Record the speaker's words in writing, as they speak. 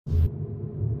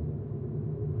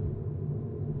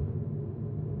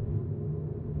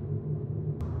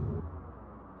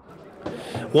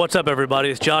What's up, everybody?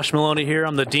 It's Josh Maloney here.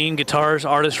 I'm the Dean Guitars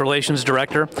Artist Relations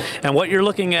Director. And what you're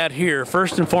looking at here,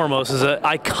 first and foremost, is an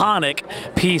iconic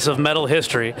piece of metal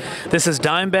history. This is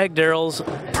Dimebag Darrell's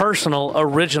personal,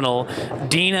 original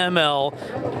Dean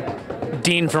ML,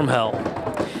 Dean from Hell.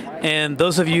 And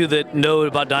those of you that know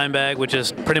about Dimebag, which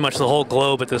is pretty much the whole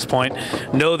globe at this point,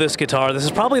 know this guitar. This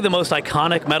is probably the most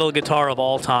iconic metal guitar of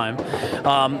all time.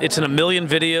 It's in a million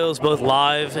videos, both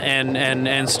live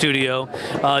and studio.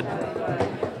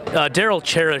 Darrell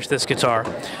cherished this guitar.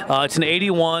 It's an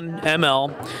 81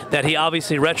 ML that he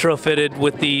obviously retrofitted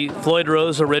with the Floyd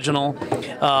Rose original,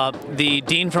 the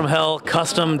Dean from Hell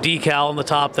custom decal on the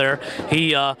top there.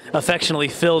 He affectionately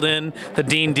filled in the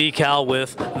Dean decal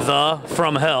with the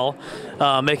from Hell,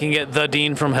 making it the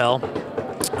Dean from Hell.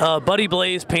 Buddy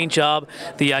Blaze paint job,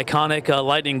 the iconic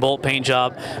lightning bolt paint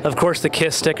job, of course the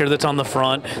Kiss sticker that's on the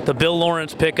front, the Bill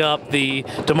Lawrence pickup, the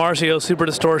DiMarzio super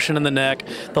distortion in the neck,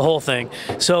 the whole thing.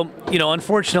 So, you know,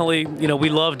 unfortunately, you know, we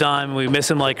love Dime, we miss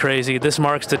him like crazy. This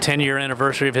marks the 10-year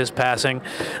anniversary of his passing.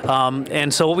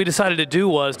 And so what we decided to do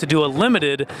was to do a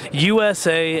limited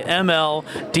USA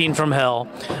ML Dean from Hell,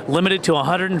 limited to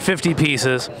 150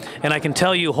 pieces, and I can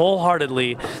tell you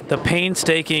wholeheartedly the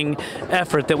painstaking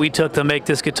effort that we took to make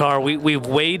this guitar. We've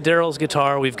weighed Darrell's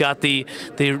guitar. We've got the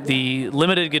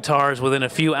limited guitars within a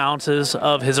few ounces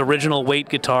of his original weight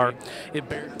guitar.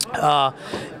 The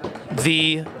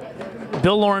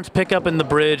Bill Lawrence pickup in the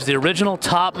bridge, the original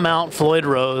top mount Floyd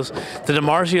Rose, the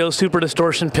DiMarzio super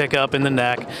distortion pickup in the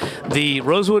neck, the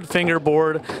rosewood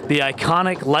fingerboard, the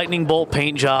iconic lightning bolt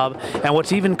paint job, and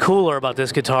what's even cooler about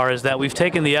this guitar is that we've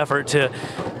taken the effort to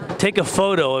take a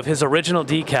photo of his original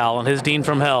decal on his Dean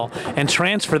from Hell and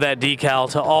transfer that decal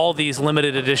to all these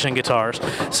limited edition guitars.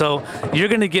 So you're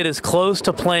going to get as close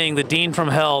to playing the Dean from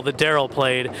Hell that Darrell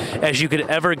played as you could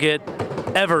ever get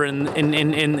in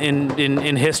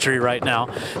history right now.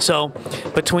 So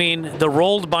between the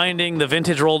rolled binding, the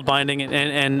vintage rolled binding,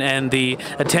 and the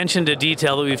attention to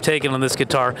detail that we've taken on this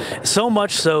guitar, so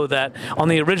much so that on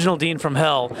the original Dean from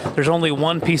Hell, there's only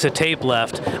one piece of tape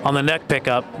left on the neck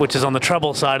pickup, which is on the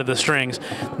treble side of the strings.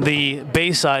 The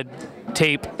bass side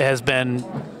tape has been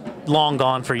long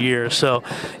gone for years. So,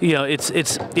 you know, it's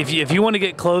if you want to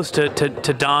get close to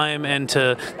Dime and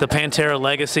to the Pantera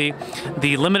legacy,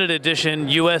 the limited edition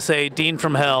USA Dean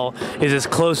from Hell is as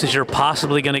close as you're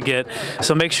possibly going to get.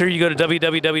 So make sure you go to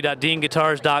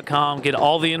www.deanguitars.com, get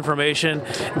all the information,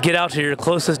 get out to your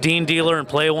closest Dean dealer and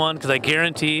play one, because I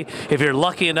guarantee if you're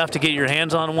lucky enough to get your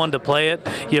hands on one to play it,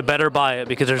 you better buy it,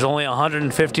 because there's only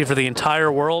 150 for the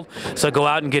entire world. So go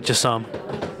out and get you some.